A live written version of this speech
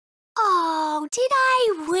Wow, did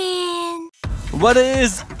I win? What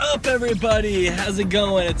is up, everybody? How's it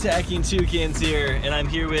going? Attacking Tucans here, and I'm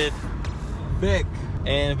here with Vic.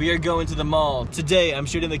 And we are going to the mall. Today, I'm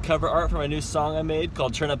shooting the cover art for my new song I made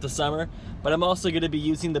called Turn Up the Summer, but I'm also going to be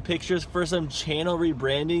using the pictures for some channel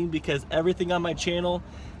rebranding because everything on my channel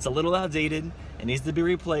is a little outdated. It needs to be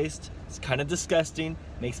replaced. It's kind of disgusting.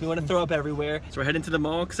 Makes me want to throw up everywhere. So we're heading to the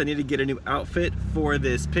mall because I need to get a new outfit for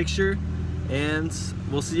this picture, and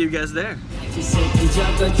we'll see you guys there.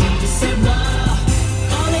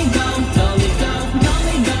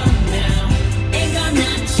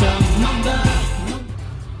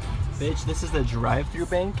 Bitch, this is the drive-through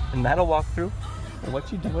bank, and that'll walk through.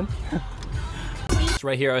 What you doing? So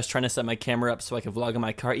right here, I was trying to set my camera up so I could vlog in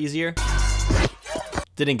my car easier.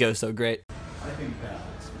 Didn't go so great. I think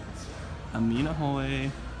that's expensive. Amin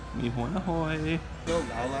ahoy, mihon ahoy. So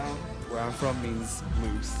Lao Lao, where I'm from, means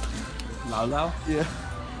moose. Lao Lao? Yeah.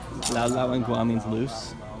 Lao Lao in Guam means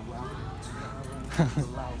loose.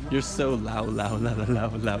 You're so lao lao lao lao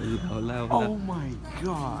lao lao lao. Oh my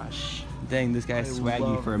gosh. Dang, this guy's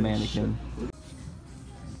swaggy for a mannequin.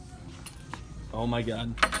 Oh my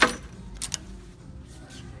god.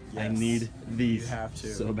 Yes. I need these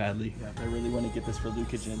so badly. I really want to get this for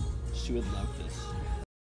Luca Jen. She would love this.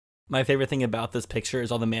 My favorite thing about this picture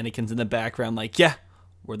is all the mannequins in the background like, yeah,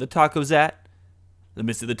 where the tacos at? Let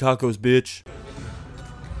me see the tacos, bitch.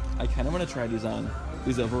 I kind of want to try these on.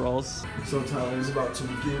 These overalls. So Tyler's about to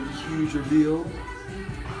give a huge reveal.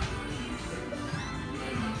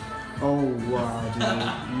 Oh wow,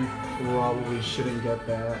 dude. You probably shouldn't get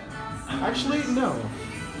that. Actually, no.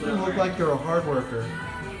 You look like you're a hard worker.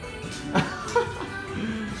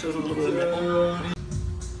 Shows a little bit of nipple.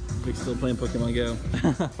 Vic's still playing Pokemon Go.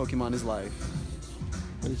 Pokemon is life.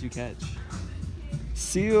 What did you catch?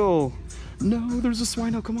 Seal! No, there's a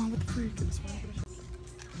swino. Come on, what the freak?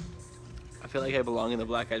 I feel like I belong in the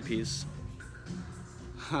Black Eyed Peas.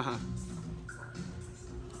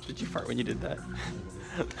 Did you fart when you did that?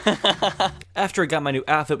 After I got my new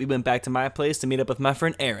outfit, we went back to my place to meet up with my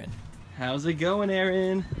friend Aaron. How's it going,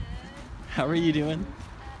 Aaron? How are you doing?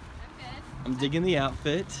 I'm good. I'm digging the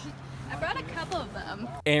outfit. I brought a couple of them.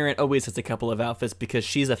 Aaron always has a couple of outfits because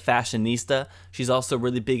she's a fashionista. She's also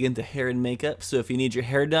really big into hair and makeup, so if you need your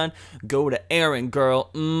hair done, go to Aaron, girl.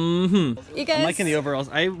 You guys... I'm liking the overalls.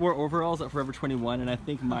 I wore overalls at Forever 21, and I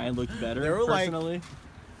think mine looked better, they were personally. Like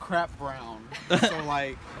crap brown. So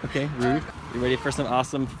like... Okay, rude. You ready for some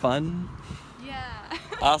awesome fun? Yeah.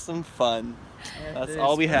 Awesome fun. That's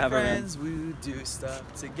all we have, friends, we do stuff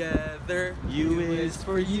together. You is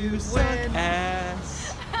for you, suck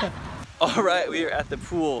ass. Alright, we are at the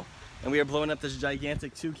pool, and we are blowing up this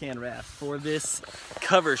gigantic toucan raft for this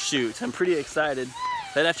cover shoot. I'm pretty excited.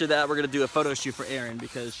 Then after that, we're going to do a photo shoot for Erin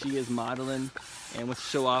because she is modeling and wants to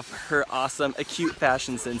show off her awesome, acute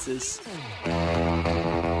fashion senses.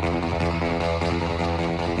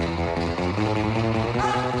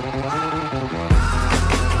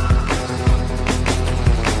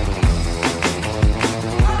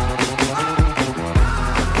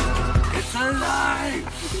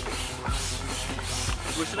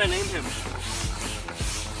 What should I name him?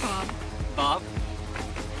 Bob. Bob?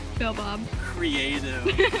 Bill Bob. Creative.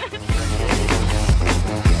 Yay,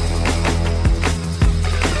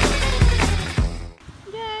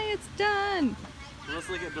 it's done. Let's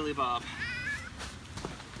look at Billy Bob.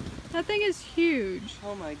 That thing is huge.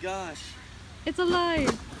 Oh my gosh. It's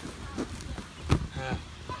alive.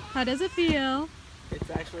 How does it feel?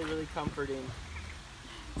 It's actually really comforting.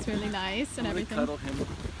 It's really nice and everything. Cuddle him.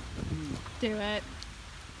 Do it.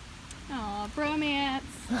 Aw, bromance.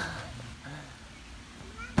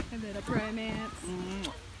 A little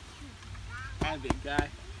bromance. Hi, big guy.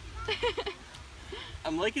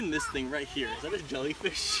 I'm liking this thing right here. Is that a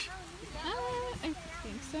jellyfish? I think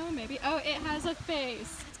so, maybe. Oh, it has a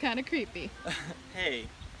face. It's kind of creepy. Hey.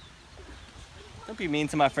 Don't be mean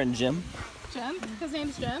to my friend Jim. Jim? His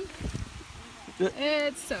name's Jim?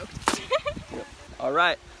 It's soaked. All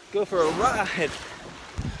right, go for a ride.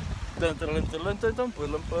 This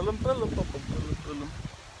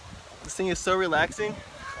thing is so relaxing.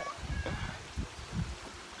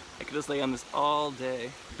 I could just lay on this all day.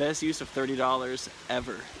 Best use of $30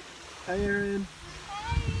 ever. Hi, Aaron.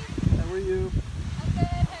 Hi. How are you? I'm good.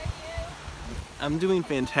 How are you? I'm doing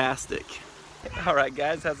fantastic. All right,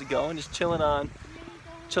 guys, how's it going? Just chilling on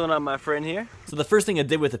my friend here. So the first thing I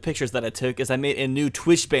did with the pictures that I took is I made a new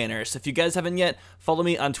Twitch banner. So if you guys haven't yet, follow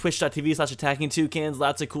me on twitch.tv/AttackingTucans.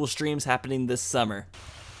 Lots of cool streams happening this summer.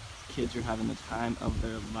 Kids are having the time of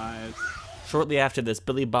their lives. Shortly after this,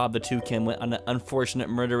 Billy Bob the Toucan went on an unfortunate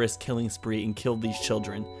murderous killing spree and killed these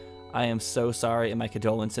children. I am so sorry, and my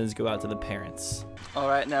condolences go out to the parents. All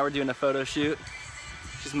right, now we're doing a photo shoot.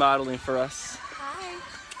 She's modeling for us. Hi.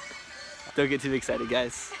 Don't get too excited,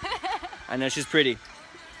 guys. I know she's pretty,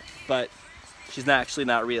 but she's actually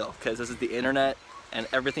not real, because this is the internet, and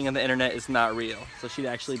everything on the internet is not real. So she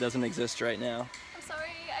actually doesn't exist right now. I'm sorry,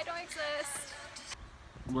 I don't exist.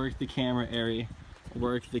 Work the camera, Ari.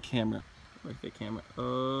 Work the camera. Work the camera.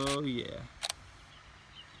 Oh, yeah.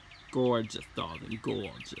 Gorgeous, darling.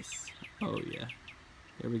 Gorgeous. Oh, yeah.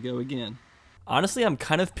 Here we go again. Honestly, I'm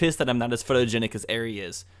kind of pissed that I'm not as photogenic as Ari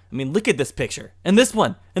is. I mean, look at this picture. And this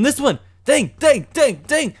one. And this one. Dang, dang, dang,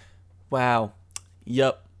 dang. Wow.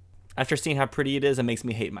 Yup. After seeing how pretty it is, it makes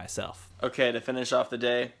me hate myself. Okay, to finish off the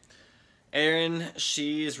day, Erin,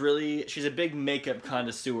 she's a big makeup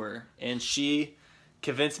connoisseur, and she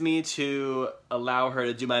convinced me to allow her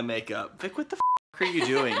to do my makeup. Vic, what the f are you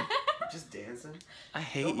doing? Just dancing. I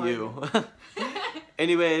hate you.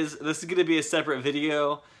 Anyways, this is gonna be a separate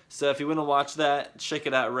video, so if you want to watch that, check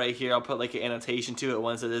it out right here. I'll put like an annotation to it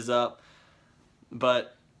once it is up.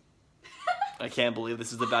 But I can't believe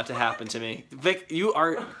this is about to happen to me. Vic, you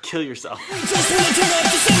are kill yourself.